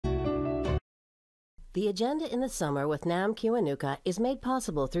The Agenda in the Summer with Nam Kiwanuka is made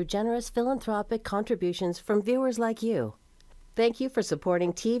possible through generous philanthropic contributions from viewers like you. Thank you for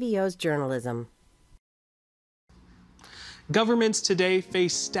supporting TVO's journalism. Governments today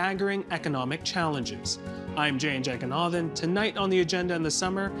face staggering economic challenges. I'm Jane Jaganathan. Tonight on the Agenda in the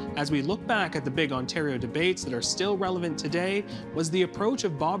Summer, as we look back at the big Ontario debates that are still relevant today, was the approach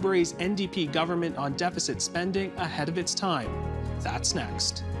of Bob Rae's NDP government on deficit spending ahead of its time? That's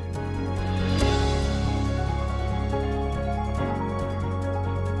next.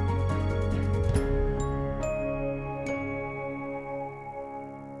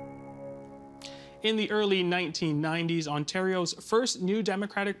 In the early 1990s, Ontario's first New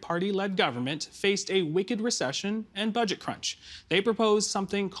Democratic Party-led government faced a wicked recession and budget crunch. They proposed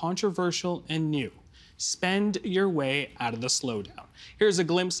something controversial and new: spend your way out of the slowdown. Here's a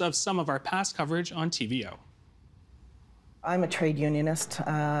glimpse of some of our past coverage on TVO. I'm a trade unionist,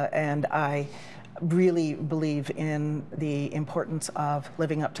 and I really believe in the importance of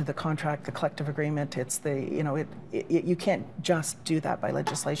living up to the contract, the collective agreement. It's the, you can't just do that by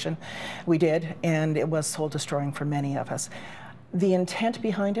legislation. We did, and it was soul destroying for many of us. The intent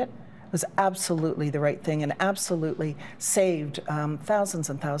behind it was absolutely the right thing and absolutely saved thousands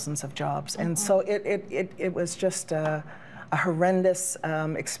and thousands of jobs. And so it was just a horrendous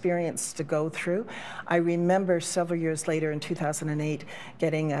experience to go through. I remember several years later in 2008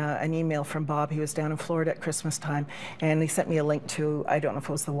 getting an email from Bob. He was down in Florida at Christmas time, and he sent me a link to, I don't know if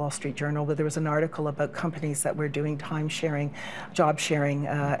it was the Wall Street Journal, but there was an article about companies that were doing time sharing, job sharing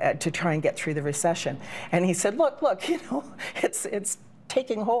to try and get through the recession. And he said, look, it's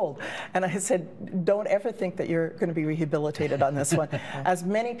taking hold. And I said, don't ever think that you're going to be rehabilitated on this one. As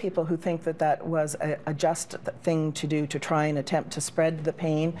many people who think that that was a just thing to do to try and attempt to spread the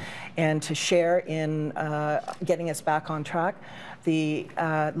pain and to share in getting us back on track, the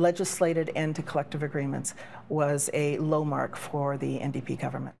legislated end to collective agreements was a low mark for the NDP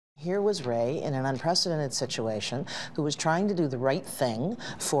government. Here was Rae in an unprecedented situation who was trying to do the right thing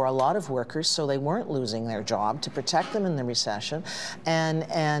for a lot of workers so they weren't losing their job, to protect them in the recession,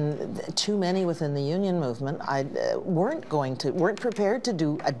 and too many within the union movement weren't prepared to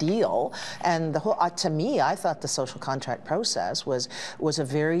do a deal. And the whole, to me, I thought the social contract process was a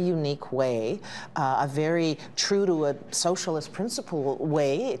very unique way, a very true to a socialist principle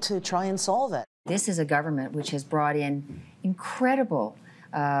way to try and solve it. This is a government which has brought in incredible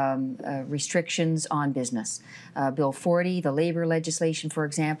restrictions on business. Bill 40, the labor legislation, for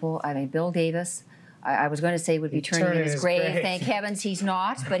example. I mean, Bill Davis, I was going to say would be turning in his grave. Thank heavens he's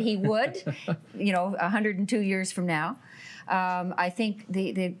not, but he would, 102 years from now. I think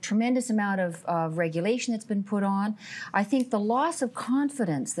the tremendous amount of regulation that's been put on. I think the loss of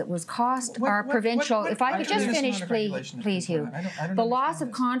confidence that was cost our provincial. If I could just finish, please, Hugh. The loss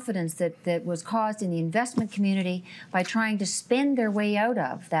of confidence that was caused in the investment community by trying to spend their way out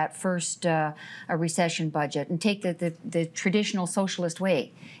of that first recession budget and take the traditional socialist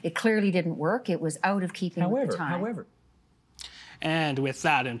way. It clearly didn't work. It was out of keeping with the time. However. And with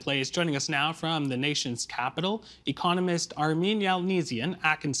that in place, joining us now from the nation's capital, economist Armin Yalnizyan,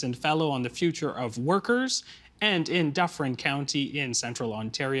 Atkinson Fellow on the Future of Workers, and in Dufferin County in central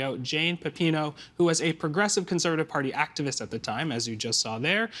Ontario, Jane Pepino, who was a Progressive Conservative Party activist at the time, as you just saw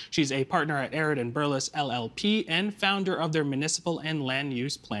there. She's a partner at Arid and Burles LLP and founder of their municipal and land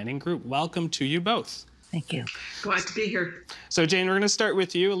use planning group. Welcome to you both. Thank you. Glad to be here. So Jane, we're going to start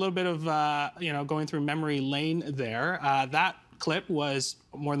with you. A little bit of, going through memory lane there. That clip was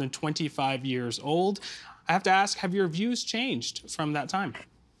more than 25 years old. I have to ask, have your views changed from that time?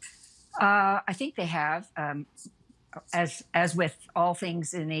 I think they have. As with all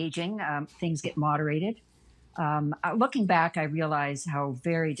things in aging, things get moderated. Looking back, I realize how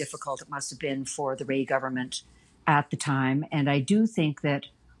very difficult it must have been for the Rae government at the time. And I do think that,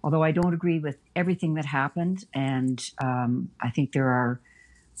 although I don't agree with everything that happened, and I think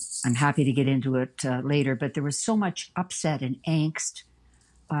I'm happy to get into it later, but there was so much upset and angst.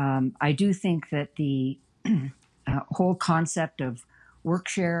 I do think that the whole concept of work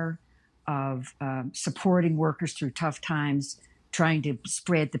share, of supporting workers through tough times, trying to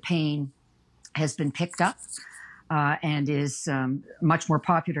spread the pain, has been picked up and is much more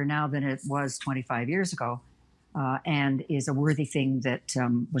popular now than it was 25 years ago, and is a worthy thing that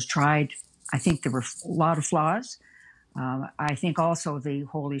was tried. I think there were a lot of flaws. I think also the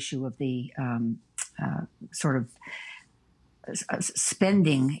whole issue of the sort of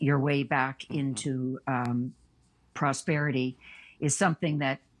spending your way back into prosperity is something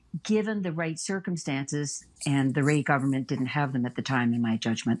that, given the right circumstances, and the Rae government didn't have them at the time, in my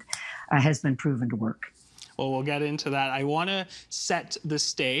judgment, has been proven to work. Well, we'll get into that. I want to set the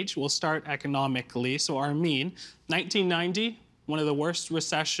stage. We'll start economically. So, Armin, 1990, one of the worst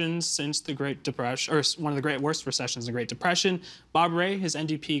recessions since the Great Depression, or one of the worst recessions in the Great Depression. Bob Rae, his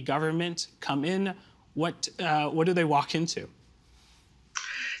NDP government, come in. What do they walk into?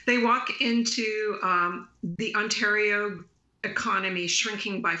 They walk into the Ontario economy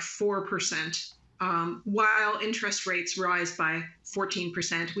shrinking by 4%, while interest rates rise by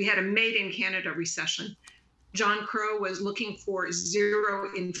 14%. We had a made-in-Canada recession. John Crow was looking for zero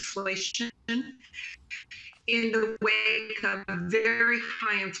inflation in the wake of very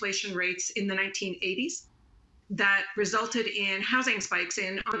high inflation rates in the 1980s that resulted in housing spikes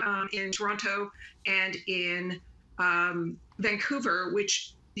in Toronto and in Vancouver,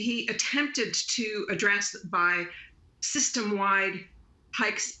 which he attempted to address by system-wide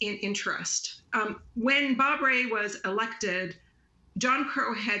hikes in interest. When Bob Rae was elected, John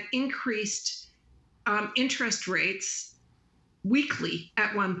Crow had increased interest rates weekly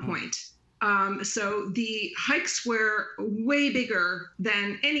at one point. So the hikes were way bigger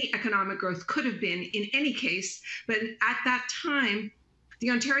than any economic growth could have been in any case. But at that time,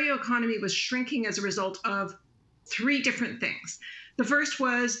 the Ontario economy was shrinking as a result of three different things. The first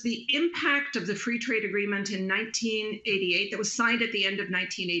was the impact of the free trade agreement in 1988 that was signed at the end of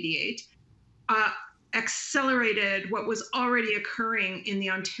 1988, accelerated what was already occurring in the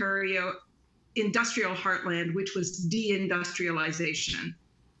Ontario industrial heartland, which was deindustrialization.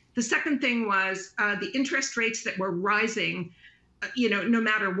 The second thing was the interest rates that were rising, no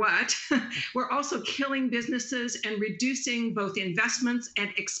matter what, were also killing businesses and reducing both investments and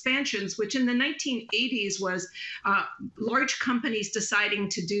expansions, which in the 1980s was large companies deciding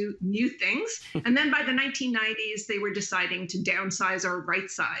to do new things. And then by the 1990s, they were deciding to downsize or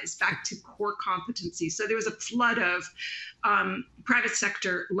right-size back to core competencies. So there was a flood of private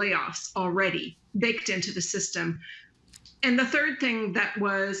sector layoffs already baked into the system. And the third thing that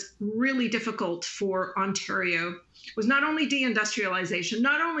was really difficult for Ontario was not only deindustrialization,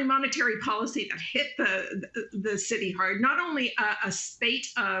 not only monetary policy that hit the city hard, not only a spate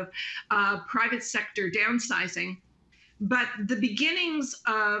of private sector downsizing, but the beginnings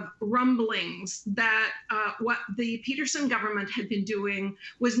of rumblings that what the Peterson government had been doing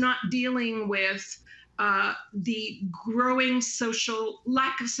was not dealing with the growing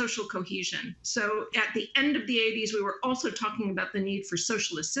lack of social cohesion. So at the end of the 80s, we were also talking about the need for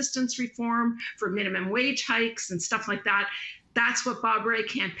social assistance reform, for minimum wage hikes and stuff like that. That's what Bob Rae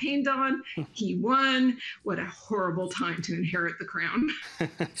campaigned on. He won. What a horrible time to inherit the crown.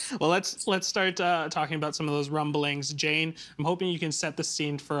 Well, let's start talking about some of those rumblings. Jane, I'm hoping you can set the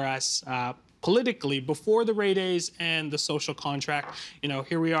scene for us politically before the Rae days and the social contract.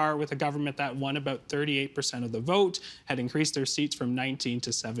 Here we are with a government that won about 38% of the vote, had increased their seats from 19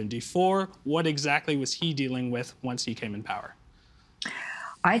 to 74. What exactly was he dealing with once he came in power?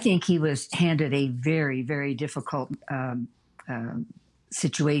 I think he was handed a very, very difficult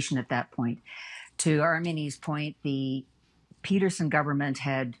situation at that point. To Armin's point, the Peterson government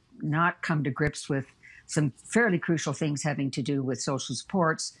had not come to grips with some fairly crucial things having to do with social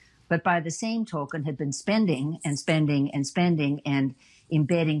supports, but by the same token had been spending and spending and spending and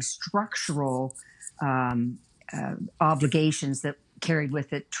embedding structural obligations that carried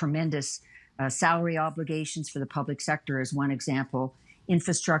with it tremendous salary obligations for the public sector, as one example.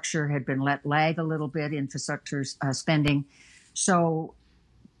 Infrastructure had been let lag a little bit, infrastructure spending. So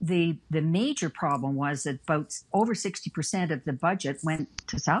the major problem was that about over 60% of the budget went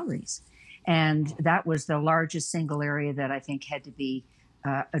to salaries. And that was the largest single area that I think had to be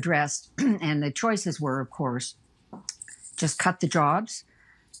addressed. And the choices were, of course, just cut the jobs.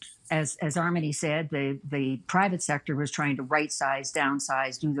 As Armin said, the private sector was trying to right-size,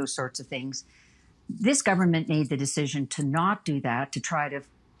 downsize, do those sorts of things. This government made the decision to not do that, to try to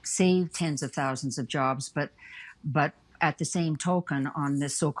save tens of thousands of jobs, but at the same token, on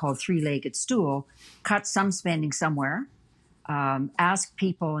this so-called three-legged stool, cut some spending somewhere, ask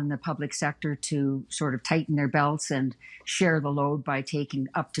people in the public sector to sort of tighten their belts and share the load by taking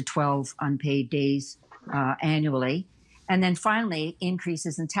up to 12 unpaid days annually. And then finally,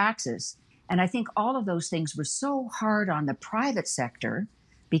 increases in taxes. And I think all of those things were so hard on the private sector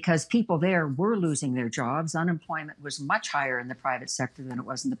because people there were losing their jobs. Unemployment was much higher in the private sector than it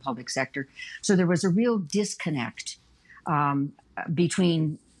was in the public sector. So there was a real disconnect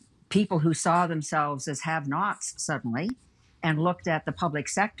between people who saw themselves as have-nots suddenly and looked at the public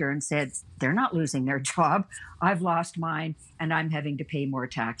sector and said, they're not losing their job, I've lost mine, and I'm having to pay more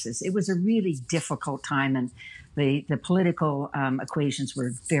taxes. It was a really difficult time, and the political equations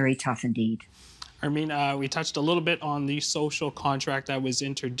were very tough indeed. Armin, we touched a little bit on the social contract that was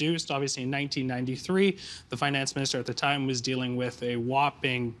introduced, obviously in 1993. The finance minister at the time was dealing with a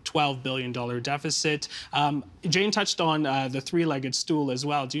whopping $12 billion deficit. Jane touched on the three-legged stool as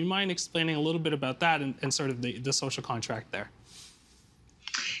well. Do you mind explaining a little bit about that and sort of the social contract there?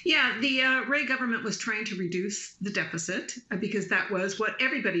 Yeah, the Ray government was trying to reduce the deficit because that was what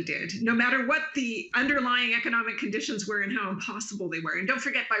everybody did, no matter what the underlying economic conditions were and how impossible they were. And don't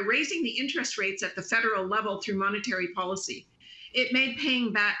forget, by raising the interest rates at the federal level through monetary policy, it made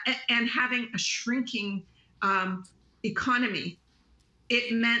paying back and having a shrinking economy,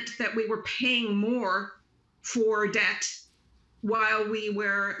 it meant that we were paying more for debt while we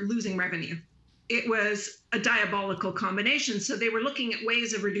were losing revenue. It was a diabolical combination. So they were looking at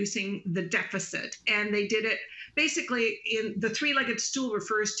ways of reducing the deficit. And they did it basically in the three-legged stool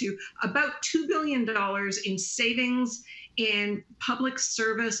refers to about $2 billion in savings in public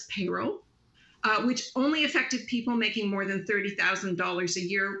service payroll, which only affected people making more than $30,000 a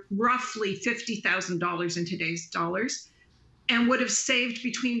year, roughly $50,000 in today's dollars, and would have saved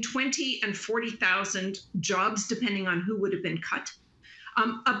between 20 and 40,000 jobs, depending on who would have been cut.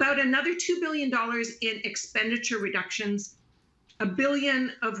 About another $2 billion in expenditure reductions, $1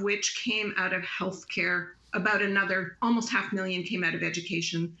 billion of which came out of healthcare, about another almost $500,000 came out of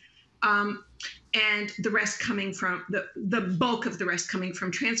education, and the rest coming from the bulk of the rest coming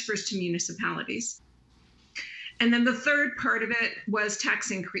from transfers to municipalities. And then the third part of it was tax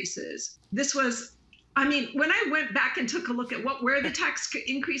increases. This was, I mean, when I went back and took a look at what were the tax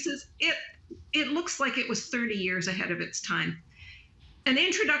increases, it looks like it was 30 years ahead of its time. An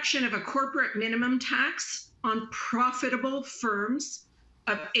introduction of a corporate minimum tax on profitable firms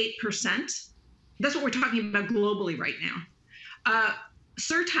of 8%. That's what we're talking about globally right now.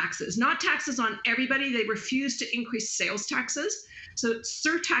 Surtaxes, not taxes on everybody. They refused to increase sales taxes. So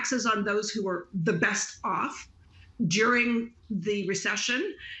surtaxes on those who were the best off during the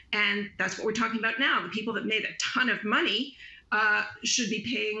recession. And that's what we're talking about now. The people that made a ton of money should be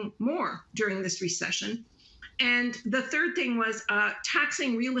paying more during this recession. And the third thing was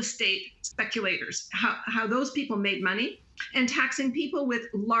taxing real estate speculators, how those people made money, and taxing people with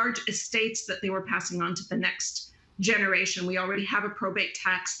large estates that they were passing on to the next generation. We already have a probate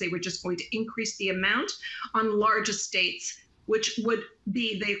tax. They were just going to increase the amount on large estates, which would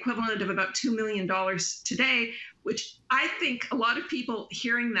be the equivalent of about $2 million today, which I think a lot of people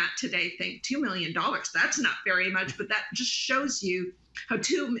hearing that today think $2 million, that's not very much, but that just shows you how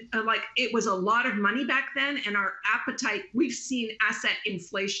it was a lot of money back then, and our appetite, we've seen asset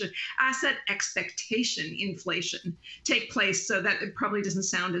inflation, asset expectation inflation take place, so that it probably doesn't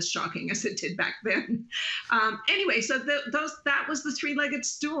sound as shocking as it did back then. Anyway, so that was the three-legged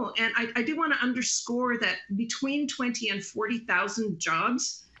stool. And I do want to underscore that between 20 and 40,000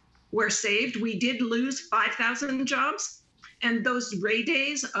 jobs were saved. We did lose 5,000 jobs. And those Ray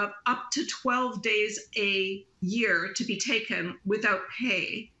days of up to 12 days a year to be taken without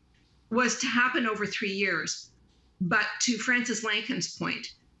pay was to happen over 3 years. But to Francis Lankin's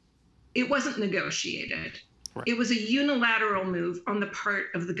point, it wasn't negotiated. Right. It was a unilateral move on the part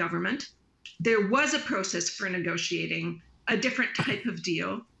of the government. There was a process for negotiating a different type of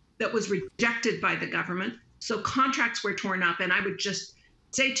deal that was rejected by the government. So contracts were torn up, and I would just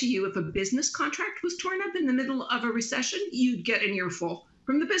say to you, if a business contract was torn up in the middle of a recession, you'd get an earful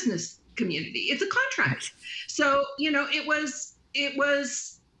from the business community. It's a contract. So, it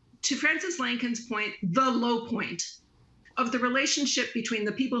was, to Francis Lankin's point, the low point of the relationship between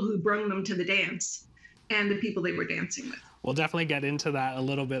the people who brung them to the dance and the people they were dancing with. We'll definitely get into that a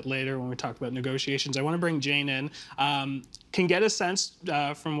little bit later when we talk about negotiations. I want to bring Jane in. Can get a sense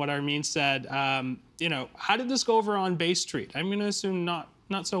from what Armin said, how did this go over on Bay Street? I'm going to assume not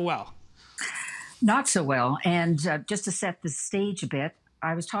so well. Not so well. And just to set the stage a bit,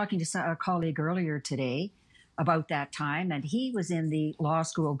 I was talking to a colleague earlier today about that time, and he was in the law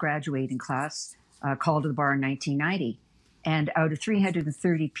school graduating class called to the bar in 1990. And out of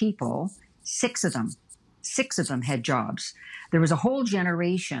 330 people, six of them had jobs. There was a whole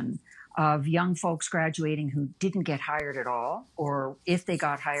generation of young folks graduating who didn't get hired at all, or if they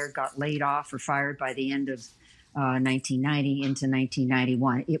got hired, got laid off or fired by the end of 1990 into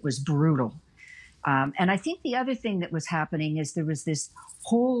 1991. It was brutal. And I think the other thing that was happening is there was this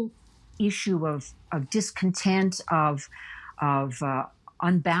whole issue of discontent, of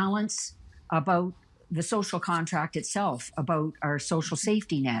unbalance about the social contract itself, about our social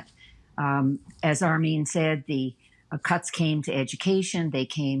safety net. As Armin said, the cuts came to education, they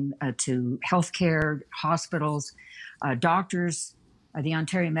came to healthcare, hospitals, doctors. The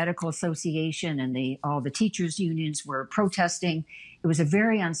Ontario Medical Association and all the teachers' unions were protesting. It was a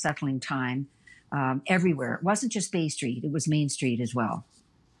very unsettling time. everywhere. It wasn't just Bay Street, it was Main Street as well.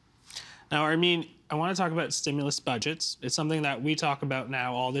 Now, Armin, I want to talk about stimulus budgets. It's something that we talk about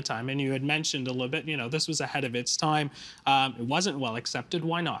now all the time. And you had mentioned a little bit, this was ahead of its time. It wasn't well accepted.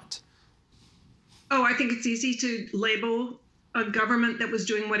 Why not? Oh, I think it's easy to label a government that was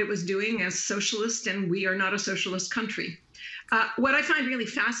doing what it was doing as socialist, and we are not a socialist country. What I find really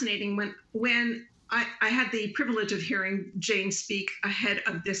fascinating when I had the privilege of hearing Jane speak ahead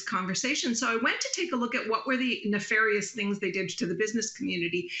of this conversation. So I went to take a look at what were the nefarious things they did to the business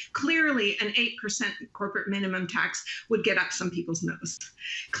community. Clearly, an 8% corporate minimum tax would get up some people's nose.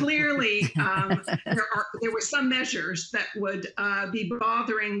 Clearly, there were some measures that would be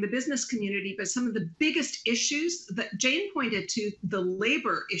bothering the business community, but some of the biggest issues that Jane pointed to, the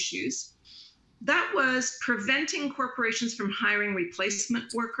labor issues, that was preventing corporations from hiring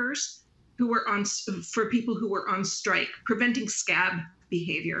replacement workers for people who were on strike, preventing scab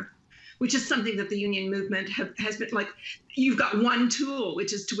behavior, which is something that the union movement has been like, you've got one tool,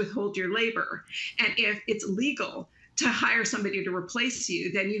 which is to withhold your labor. And if it's legal to hire somebody to replace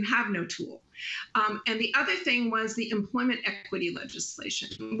you, then you have no tool. And the other thing was the employment equity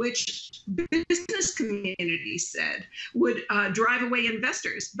legislation, which business community said would drive away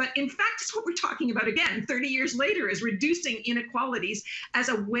investors. But in fact, it's what we're talking about again, 30 years later, is reducing inequalities as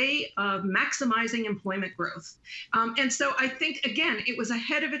a way of maximizing employment growth. And so I think, again, it was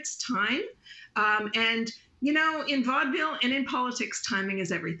ahead of its time. And in vaudeville and in politics, timing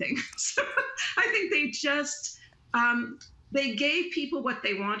is everything. So I think they just... they gave people what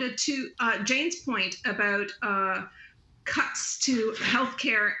they wanted. To Jane's point about cuts to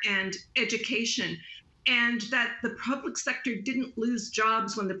healthcare and education, and that the public sector didn't lose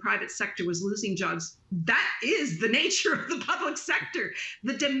jobs when the private sector was losing jobs. That is the nature of the public sector.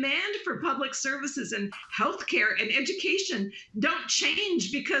 The demand for public services and healthcare and education don't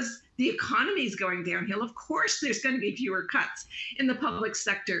change because the economy is going downhill. Of course, there's going to be fewer cuts in the public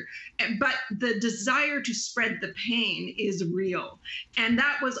sector, but the desire to spread the pain is real. And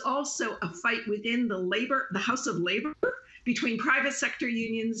that was also a fight within the House of Labor, between private sector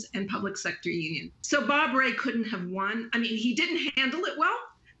unions and public sector unions. So Bob Rae couldn't have won. I mean, he didn't handle it well.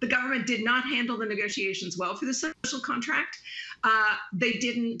 The government did not handle the negotiations well for the social contract. They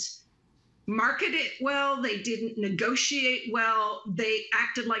didn't market it well. They didn't negotiate well. They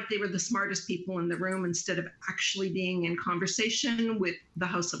acted like they were the smartest people in the room instead of actually being in conversation with the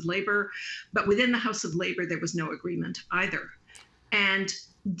House of Labor. But within the House of Labor, there was no agreement either. And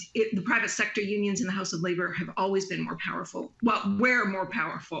the private sector unions in the House of Labor have always been more powerful. Well, were more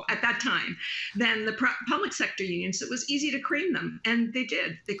powerful at that time than the public sector unions. It was easy to cream them, and they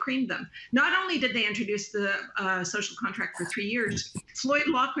did. They creamed them. Not only did they introduce the social contract for 3 years, Floyd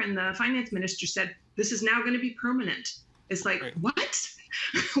Loughran, the finance minister, said, this is now going to be permanent. It's like, right. What?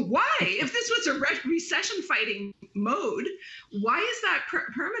 Why? If this was a recession fighting mode, why is that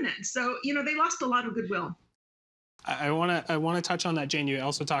permanent? So, they lost a lot of goodwill. I want to touch on that, Jane. You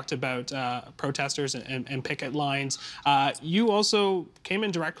also talked about protesters and picket lines. You also came in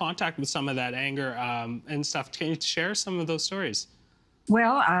direct contact with some of that anger and stuff. Can you share some of those stories?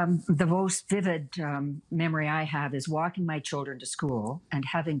 Well, the most vivid memory I have is walking my children to school and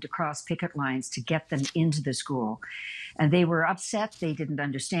having to cross picket lines to get them into the school. And they were upset. They didn't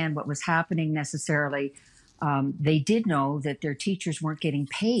understand what was happening necessarily. They did know that their teachers weren't getting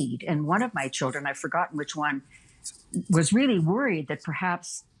paid. And one of my children, I've forgotten which one, was really worried that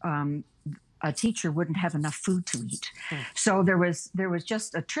perhaps a teacher wouldn't have enough food to eat. So there was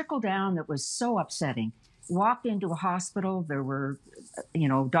just a trickle down that was so upsetting. Walked into a hospital, there were,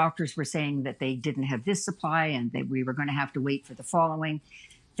 doctors were saying that they didn't have this supply and that we were going to have to wait for the following.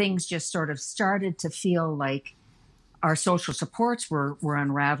 Things just sort of started to feel like our social supports were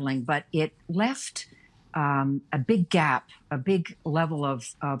unraveling, but it left a big gap, a big level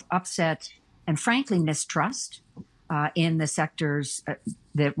of upset and frankly mistrust in the sectors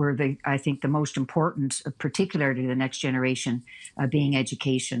that were, I think, the most important, particularly to the next generation, being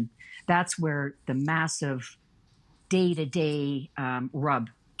education. That's where the massive day-to-day rub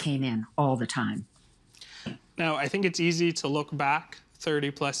came in all the time. Now, I think it's easy to look back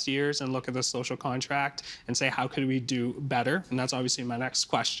 30 plus years and look at the social contract and say, how could we do better? And that's obviously my next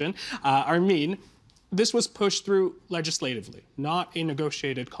question. Armin, this was pushed through legislatively, not a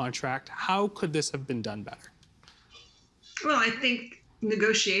negotiated contract. How could this have been done better? Well, I think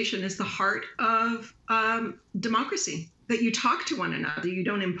negotiation is the heart of democracy, that you talk to one another, you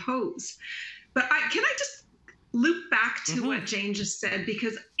don't impose. But can I just loop back to what Jane just said?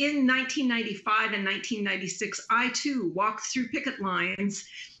 Because in 1995 and 1996, I too walked through picket lines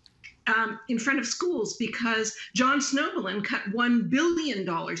in front of schools because John Snowbelin cut $1 billion,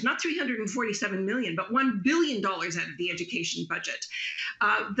 not $347 million, but $1 billion out of the education budget.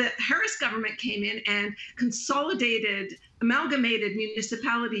 The Harris government came in and amalgamated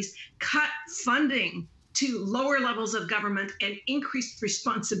municipalities, cut funding to lower levels of government and increased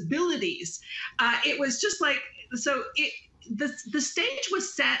responsibilities. It was just like, the stage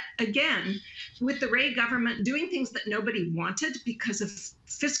was set again with the Ray government doing things that nobody wanted because of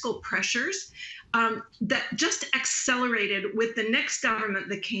fiscal pressures that just accelerated with the next government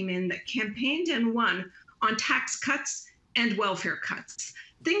that came in that campaigned and won on tax cuts and welfare cuts.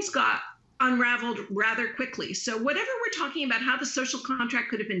 Things got unraveled rather quickly. So whatever we're talking about, how the social contract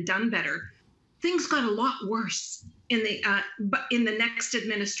could have been done better, things got a lot worse in the next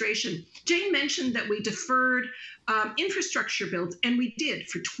administration. Jane mentioned that we deferred infrastructure builds, and we did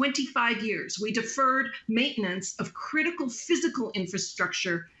for 25 years. We deferred maintenance of critical physical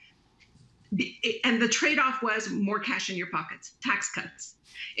infrastructure, and the trade-off was more cash in your pockets, tax cuts.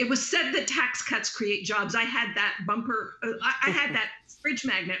 It was said that tax cuts create jobs. I had that bumper, I had that fridge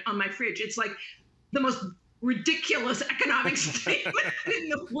magnet on my fridge. It's like the most ridiculous economic statement in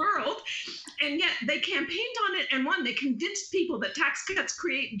the world. And yet they campaigned on it and won. They convinced people that tax cuts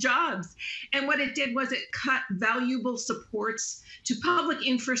create jobs. And what it did was it cut valuable supports to public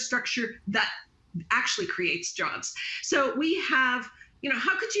infrastructure that actually creates jobs. So we have,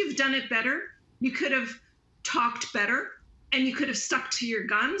 how could you have done it better? You could have talked better and you could have stuck to your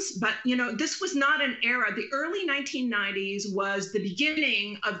guns. But, this was not an era. The early 1990s was the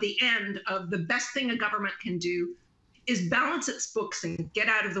beginning of the end of the best thing a government can do is balance its books and get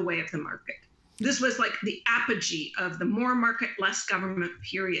out of the way of the market. This was like the apogee of the more market, less government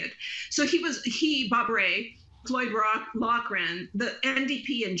period. So Bob Rae, Floyd Loughran, the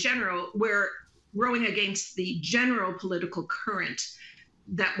NDP in general were rowing against the general political current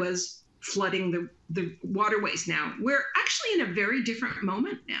that was flooding the waterways now. We're actually in a very different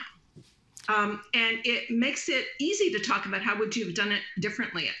moment now. And it makes it easy to talk about how would you have done it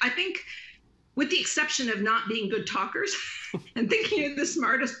differently. I think with the exception of not being good talkers and thinking you're the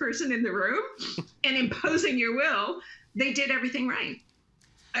smartest person in the room and imposing your will, they did everything right.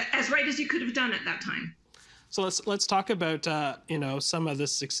 As right as you could have done at that time. So let's talk about some of the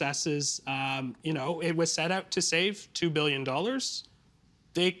successes. It was set out to save $2 billion.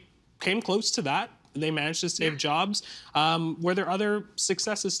 They came close to that. They managed to save jobs. Were there other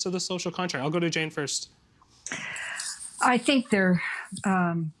successes to the social contract? I'll go to Jane first. I think there,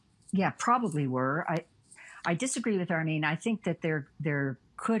 probably were. I disagree with Armin. I think that there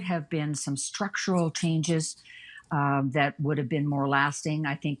could have been some structural changes that would have been more lasting.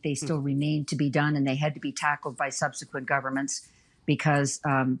 I think they still remained to be done, and they had to be tackled by subsequent governments because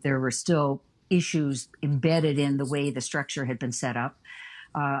there were still issues embedded in the way the structure had been set up.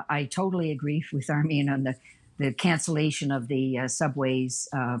 I totally agree with Armin on the cancellation of the subways,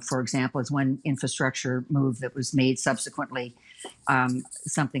 for example, is one infrastructure move that was made subsequently,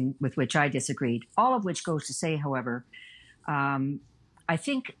 something with which I disagreed. All of which goes to say, however, I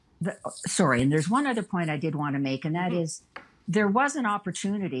think, and there's one other point I did want to make, and that is there was an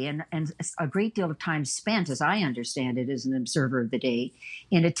opportunity and a great deal of time spent, as I understand it, as an observer of the day,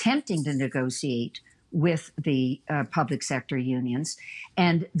 in attempting to negotiate with the public sector unions.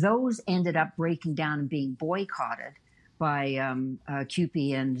 And those ended up breaking down and being boycotted by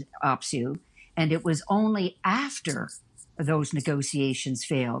CUPE and OPSEU. And it was only after those negotiations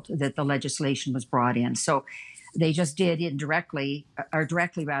failed that the legislation was brought in. So they just did indirectly, or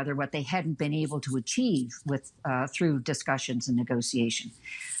directly rather, what they hadn't been able to achieve with through discussions and negotiation.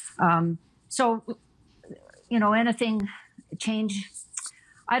 Anything change?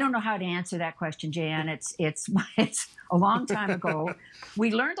 I don't know how to answer that question, Jan. It's a long time ago.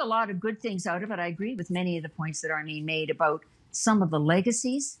 We learned a lot of good things out of it. I agree with many of the points that Armin made about some of the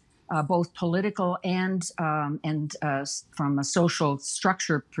legacies, both political and from a social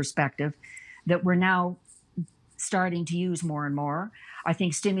structure perspective, that we're now starting to use more and more. I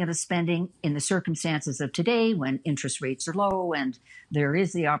think stimulus spending in the circumstances of today, when interest rates are low and there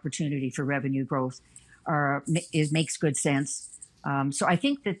is the opportunity for revenue growth, makes good sense. So I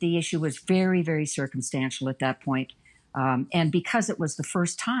think that the issue was very, very circumstantial at that point. And because it was the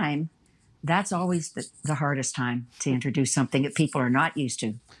first time, that's always the hardest time to introduce something that people are not used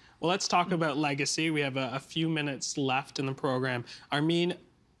to. Well, let's talk about legacy. We have a few minutes left in the program. Armin,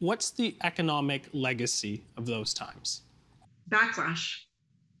 what's the economic legacy of those times? Backlash.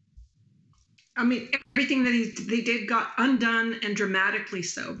 I mean, everything that they did got undone, and dramatically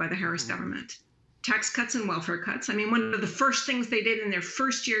so, by the Harris government. Tax cuts and welfare cuts. I mean, one of the first things they did in their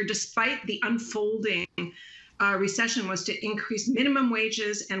first year, despite the unfolding recession was to increase minimum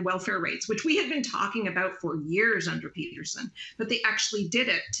wages and welfare rates, which we had been talking about for years under Peterson, but they actually did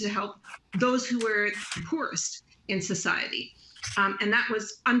it to help those who were poorest in society. And that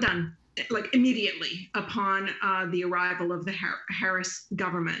was undone like immediately upon the arrival of the Harris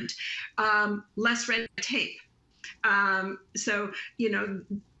government. Less red tape. So, you know,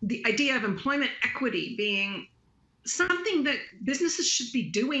 the idea of employment equity being something that businesses should be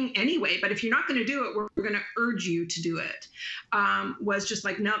doing anyway, but if you're not going to do it, we're going to urge you to do it, was just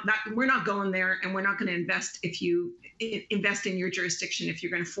like, no, we're not going there, and we're not going to invest in your jurisdiction if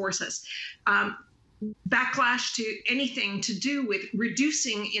you're going to force us. Backlash to anything to do with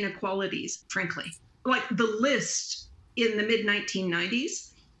reducing inequalities, frankly. Like the list in the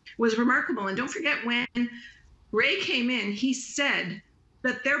mid-1990s was remarkable. And don't forget, when Ray came in, he said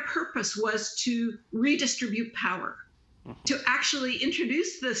that their purpose was to redistribute power, to actually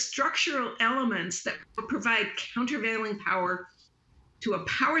introduce the structural elements that would provide countervailing power to a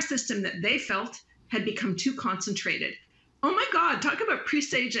power system that they felt had become too concentrated. Oh my God, talk about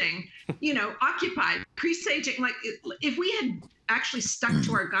presaging, you know, Occupy, presaging. Like if we had actually stuck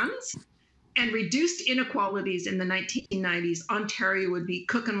to our guns and reduced inequalities in the 1990s, Ontario would be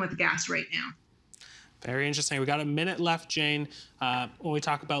cooking with gas right now. Very interesting. We got a minute left, Jane. When we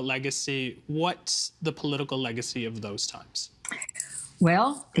talk about legacy, what's the political legacy of those times?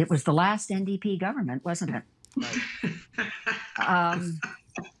 Well, it was the last NDP government, wasn't it? Right.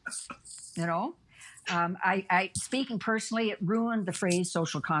 You know, I speaking personally, it ruined the phrase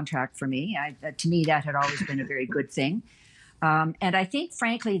social contract for me. To me, that had always been a very good thing. And I think,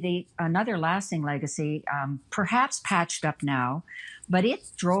 frankly, another lasting legacy, perhaps patched up now, but it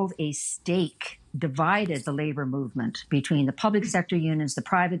drove a stake, divided the labor movement between the public sector unions, the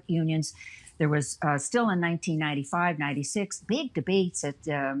private unions. There was still in 1995, 96, big debates at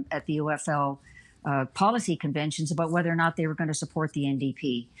the UFL policy conventions about whether or not they were going to support the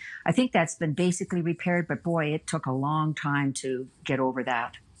NDP. I think that's been basically repaired, but boy, it took a long time to get over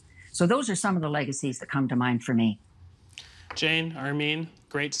that. So those are some of the legacies that come to mind for me. Jane, Armin,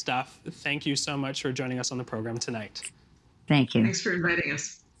 great stuff. Thank you so much for joining us on the program tonight. Thank you. Thanks for inviting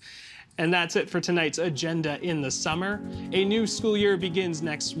us. And that's it for tonight's Agenda in the Summer. A new school year begins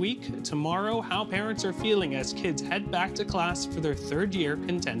next week. Tomorrow, how parents are feeling as kids head back to class for their third year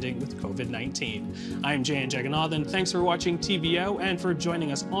contending with COVID-19. I'm Jay Jaganathan. Thanks for watching TVO and for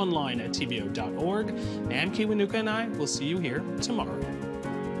joining us online at tvo.org. Nam Kiwanuka and I will see you here tomorrow.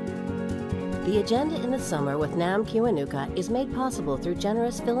 The Agenda in the Summer with Nam Kiwanuka is made possible through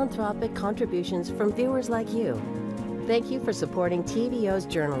generous philanthropic contributions from viewers like you. Thank you for supporting TVO's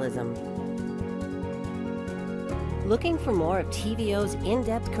journalism. Looking for more of TVO's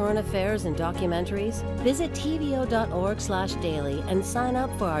in-depth current affairs and documentaries? Visit tvo.org/daily and sign up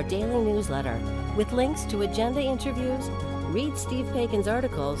for our daily newsletter with links to agenda interviews, read Steve Pakin's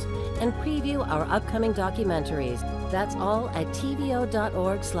articles, and preview our upcoming documentaries. That's all at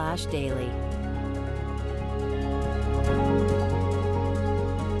tvo.org/daily.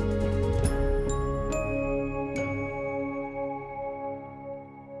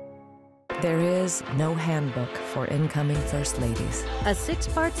 There is no handbook for incoming First Ladies. A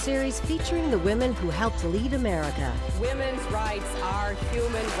 6-part series featuring the women who helped lead America. Women's rights are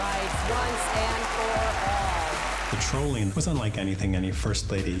human rights once and for all. The trolling was unlike anything any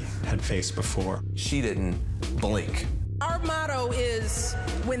First Lady had faced before. She didn't blink. Our motto is,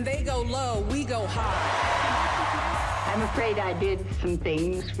 when they go low, we go high. I'm afraid I did some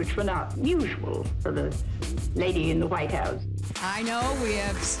things which were not usual for the lady in the White House. I know we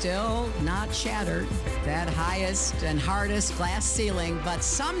have still not shattered that highest and hardest glass ceiling, but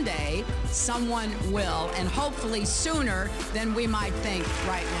someday someone will, and hopefully sooner than we might think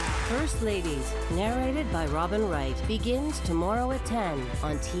right now. First Ladies, narrated by Robin Wright, begins tomorrow at 10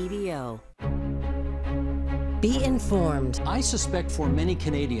 on TVO. Be informed. I suspect for many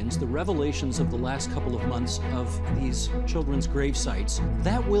Canadians, the revelations of the last couple of months of these children's grave sites,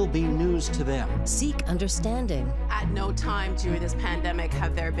 that will be news to them. Seek understanding. At no time during this pandemic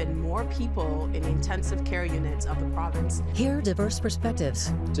have there been more people in intensive care units of the province. Hear diverse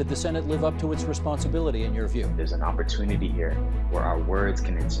perspectives. Did the Senate live up to its responsibility, in your view? There's an opportunity here where our words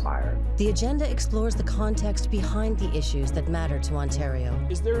can inspire. The agenda explores the context behind the issues that matter to Ontario.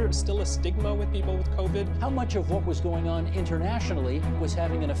 Is there still a stigma with people with COVID? How much of what was going on internationally was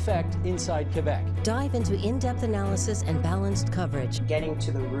having an effect inside Quebec? Dive into in-depth analysis and balanced coverage. Getting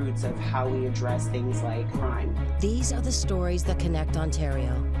to the roots of how we address things like crime. These are the stories that connect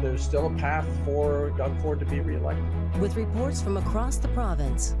Ontario. There's still a path for Doug Ford to be re-elected. With reports from across the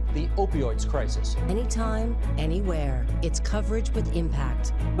province. The opioids crisis. Anytime, anywhere. It's coverage with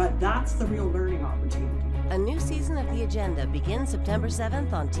impact. But that's the real learning opportunity. A new season of The Agenda begins September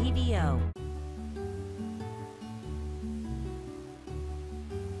 7th on TVO.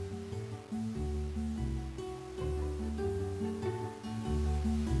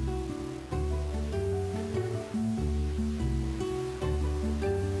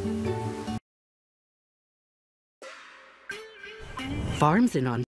 Farms in Ontario